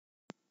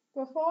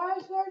Before I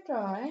start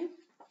drawing,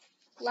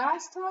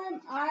 last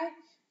time I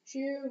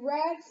drew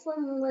red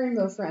from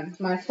Rainbow Friends,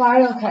 my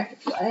final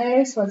character.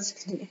 Anyways, let's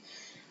continue.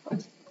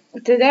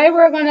 Today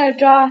we're gonna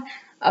draw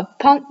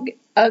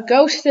a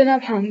ghost and a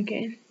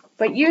pumpkin.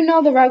 But you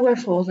know the regular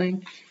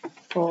folding.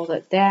 Fold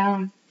it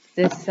down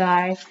this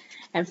side,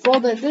 and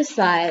fold it this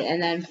side,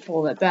 and then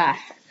fold it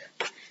back.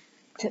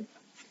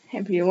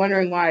 If you're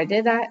wondering why I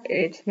did that,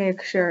 it's to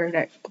make sure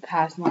that the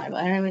pass line.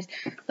 But anyways,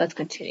 let's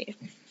continue.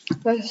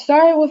 Let's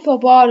start with the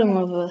bottom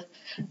of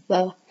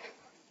the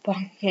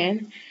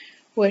pumpkin,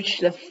 which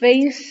the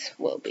face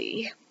will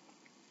be.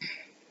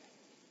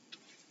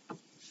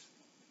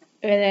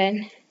 And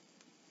then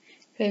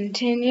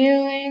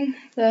continuing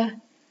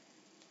the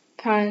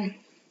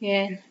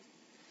pumpkin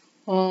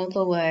all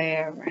the way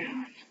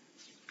around.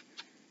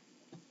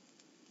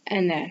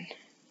 And then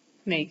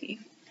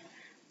making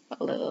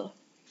a little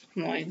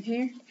line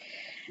here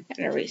and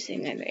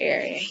erasing an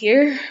area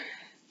here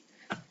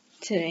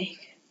to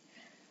make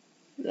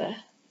the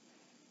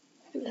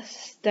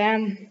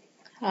stem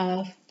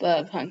of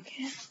the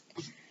pumpkin.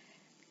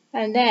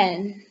 And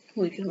then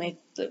we can make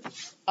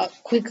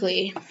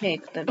quickly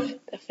make the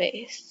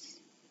face.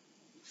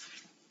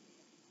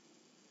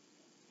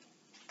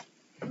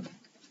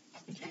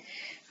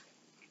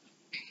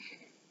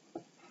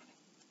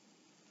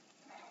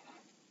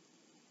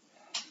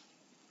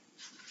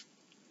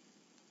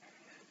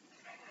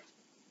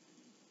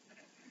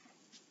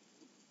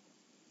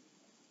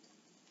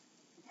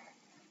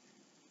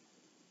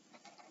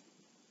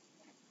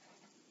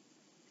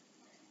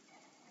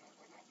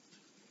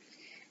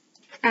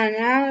 And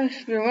now,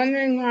 if you're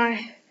wondering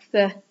why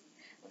the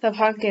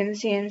pumpkin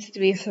seems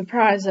to be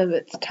surprised of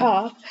its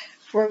top,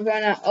 we're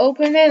gonna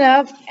open it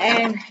up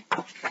and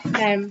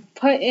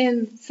put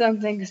in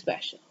something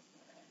special.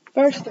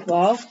 First of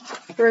all,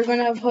 we're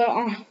gonna put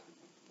on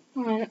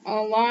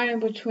a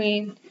line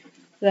between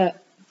the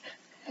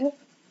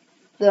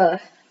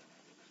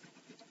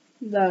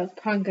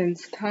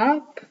pumpkin's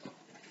top,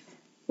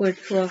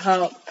 which will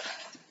help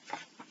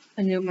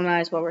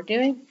illuminize what we're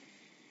doing,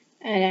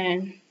 and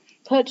then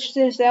push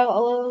this out a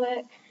little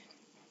bit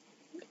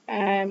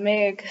and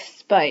make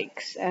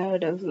spikes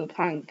out of the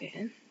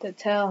pumpkin to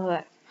tell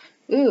that,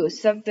 ooh,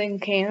 something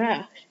came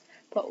out.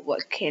 But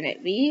what can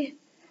it be?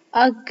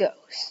 A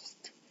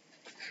ghost.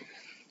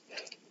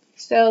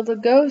 So the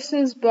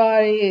ghost's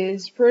body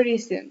is pretty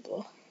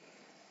simple.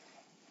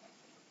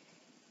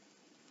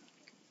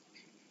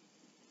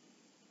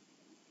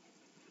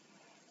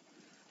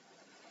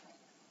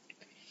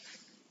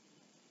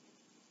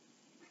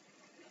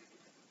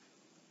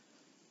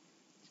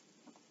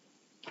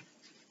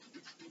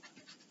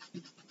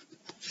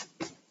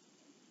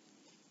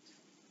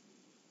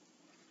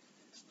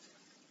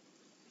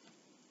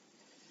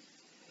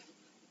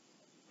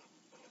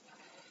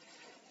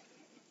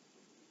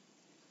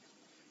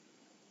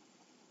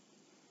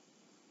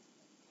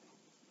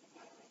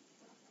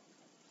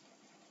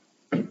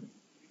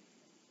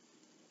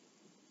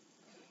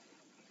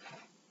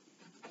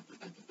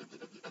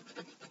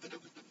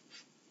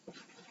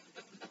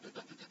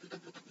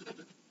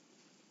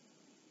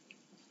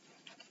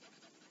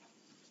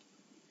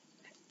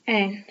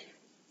 And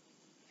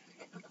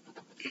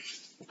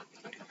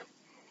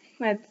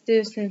let's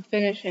do some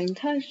finishing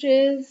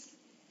touches.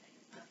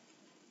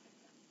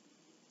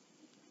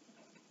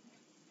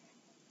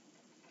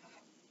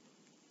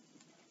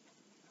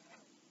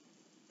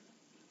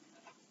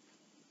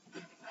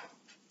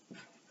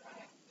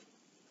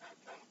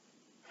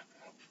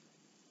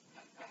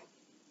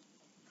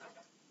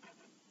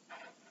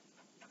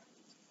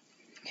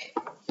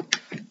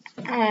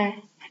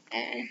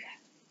 And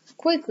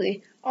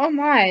quickly, oh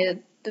my,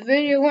 the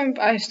video went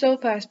by so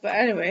fast. But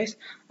anyways,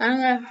 I'm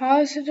gonna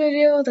pause the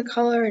video with the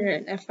color in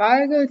it. If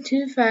I go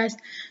too fast,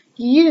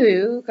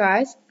 you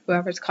guys,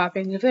 whoever's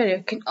copying the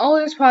video, can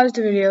always pause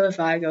the video if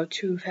I go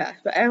too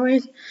fast. But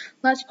anyways,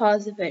 let's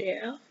pause the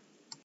video.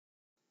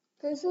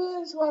 This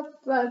is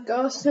what the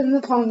ghost in the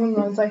pumpkin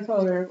looks like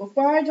over.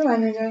 Before I do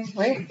anything,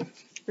 wait,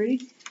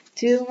 3,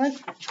 2, 1,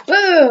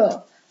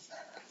 boo!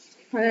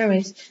 But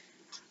anyways,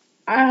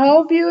 I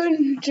hope you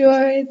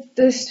enjoyed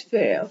this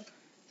video.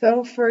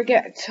 Don't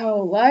forget to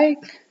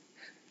like,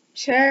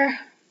 share,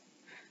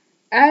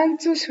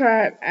 and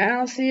subscribe. And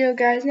I'll see you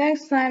guys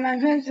next time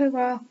on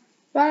Foldable.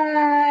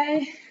 Bye!